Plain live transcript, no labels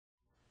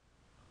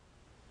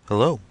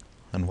Hello,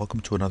 and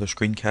welcome to another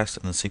screencast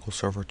in the SQL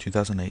Server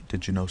 2008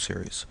 Did You Know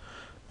series.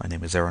 My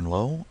name is Aaron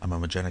Lowe. I'm a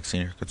Magenic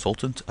Senior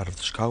Consultant out of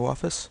the Chicago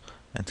office,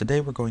 and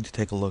today we're going to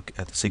take a look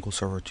at the SQL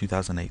Server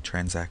 2008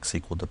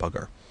 Transact-SQL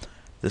Debugger.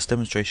 This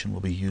demonstration will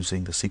be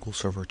using the SQL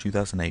Server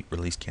 2008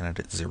 Release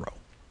Candidate 0.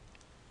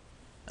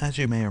 As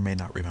you may or may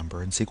not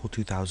remember, in SQL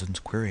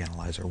 2000's Query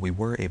Analyzer, we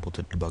were able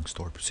to debug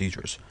stored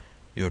procedures.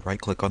 You would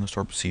right-click on the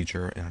stored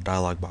procedure, and a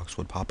dialog box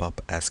would pop up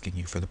asking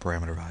you for the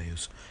parameter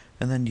values,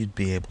 and then you'd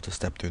be able to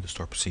step through the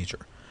stored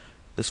procedure.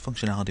 This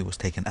functionality was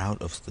taken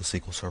out of the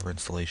SQL Server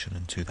installation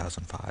in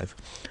 2005,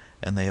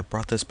 and they have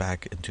brought this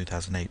back in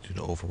 2008 due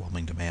to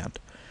overwhelming demand.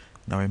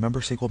 Now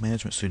remember, SQL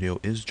Management Studio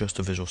is just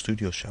a Visual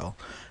Studio shell.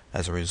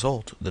 As a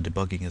result, the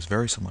debugging is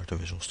very similar to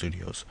Visual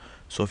Studio's,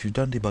 so if you've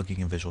done debugging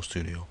in Visual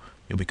Studio,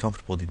 you'll be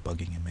comfortable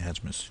debugging in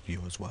Management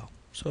Studio as well.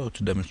 So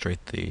to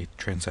demonstrate the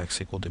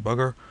Transact-SQL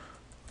Debugger,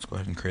 let's go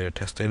ahead and create a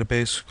test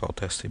database called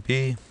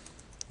TestDB.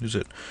 Use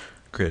it,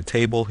 create a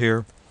table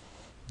here.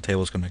 The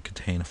table is going to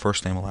contain a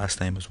first name, a last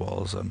name, as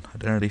well as an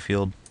identity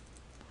field.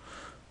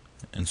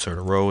 Insert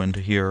a row into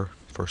here,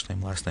 first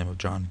name, last name of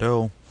John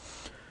Doe,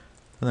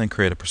 and then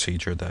create a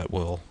procedure that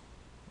will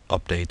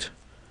update.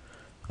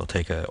 It'll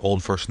take an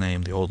old first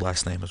name, the old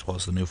last name, as well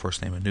as the new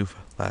first name and new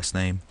last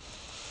name.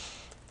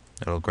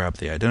 It'll grab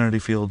the identity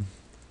field,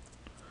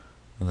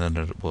 and then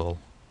it will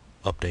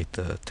update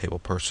the table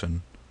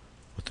person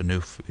with the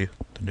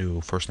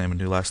new first name and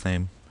new last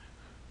name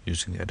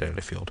using the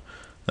identity field.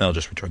 Then it'll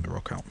just return the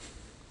row count.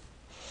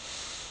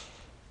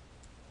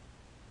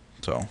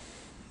 So,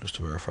 just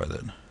to verify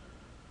that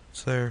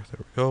it's there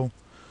we go.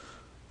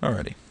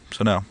 Alrighty,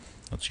 so now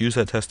let's use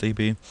that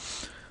TestDB.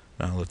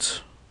 Now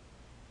let's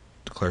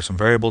declare some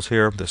variables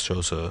here. This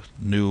shows a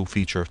new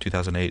feature of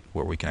 2008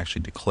 where we can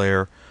actually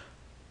declare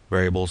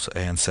variables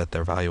and set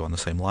their value on the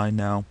same line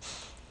now.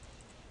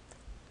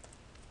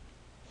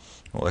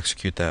 We'll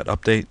execute that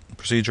update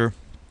procedure,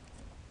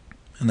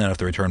 and then if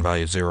the return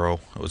value is 0,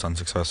 it was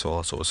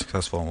unsuccessful, so it was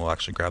successful, and we'll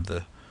actually grab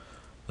the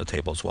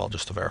table as well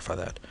just to verify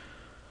that.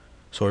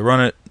 So we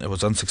run it, it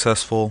was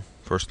unsuccessful,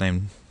 first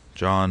name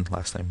John,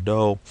 last name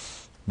Doe,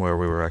 where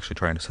we were actually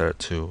trying to set it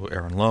to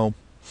Aaron Lowe.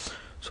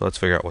 So let's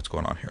figure out what's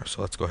going on here.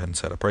 So let's go ahead and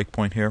set a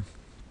breakpoint here.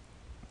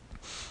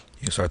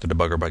 You start the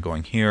debugger by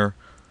going here,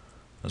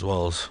 as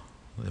well as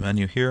the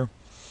menu here.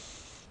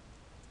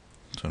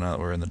 So now that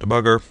we're in the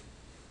debugger,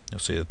 you'll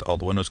see that all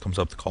the windows comes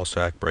up, the call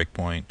stack,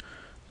 breakpoint,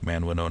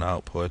 command window and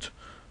output,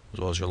 as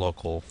well as your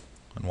local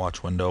and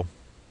watch window.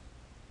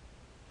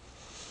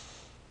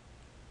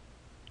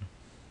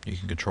 You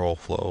can control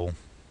flow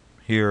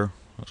here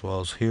as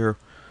well as here.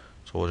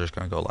 So we're just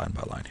going to go line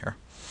by line here.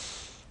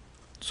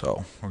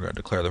 So we're going to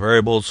declare the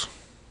variables.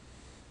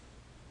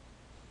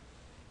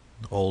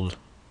 Old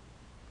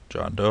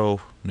John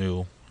Doe,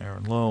 new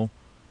Aaron Lowe.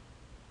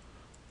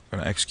 We're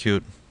going to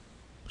execute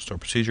store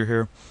procedure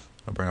here.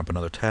 I'll bring up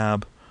another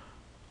tab.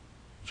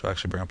 So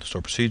actually bring up the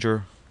store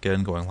procedure.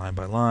 Again, going line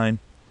by line.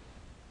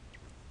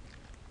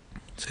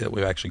 See that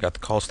we've actually got the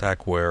call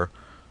stack where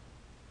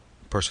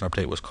person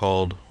update was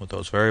called with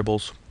those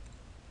variables.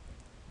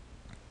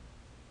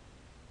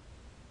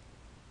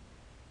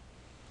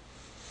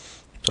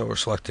 So we're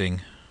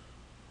selecting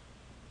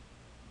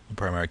the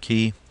primary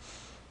key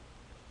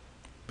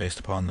based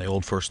upon the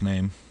old first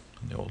name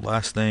and the old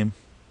last name.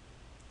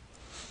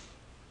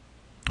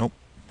 Oh,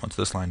 what's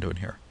this line doing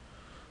here?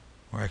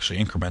 We're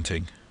actually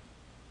incrementing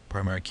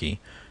primary key.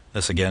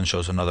 This again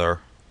shows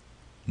another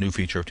new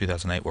feature of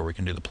 2008 where we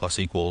can do the plus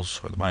equals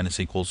or the minus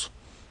equals.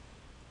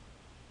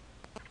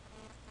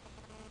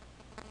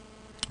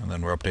 And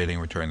then we're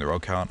updating, returning the row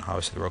count.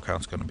 Obviously the row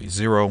count is going to be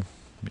 0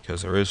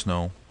 because there is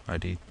no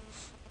ID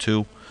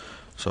 2.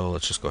 So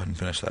let's just go ahead and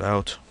finish that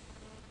out.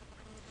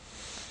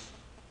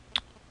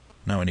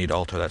 Now we need to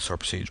alter that store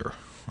procedure.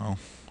 Well,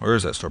 where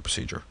is that store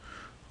procedure?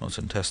 Well, it's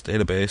in test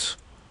database,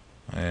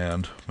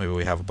 and maybe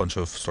we have a bunch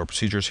of store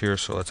procedures here,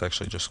 so let's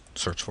actually just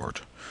search for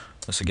it.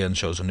 This again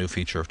shows a new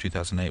feature of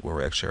 2008 where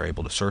we actually are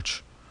able to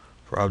search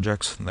for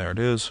objects, and there it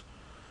is.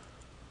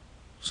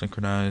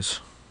 Synchronize.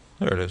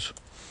 There it is.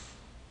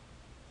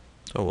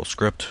 So we'll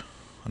script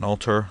and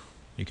alter.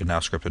 You can now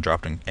script a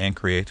drop and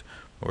create,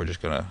 but we're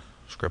just going to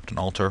script and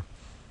alter.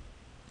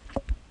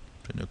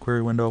 A new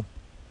query window.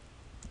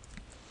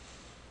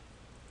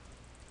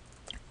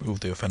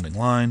 Move the offending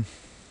line.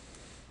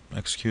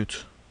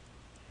 Execute.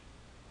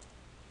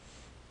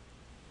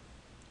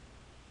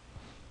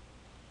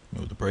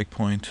 Move the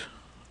breakpoint.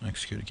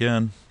 Execute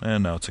again.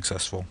 And now it's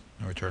successful.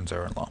 It returns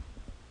Aaron Lowe.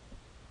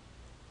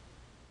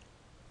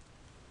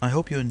 I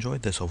hope you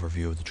enjoyed this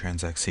overview of the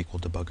Transact-SQL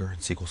Debugger in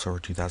SQL Server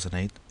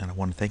 2008, and I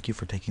want to thank you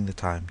for taking the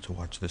time to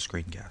watch this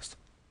screencast.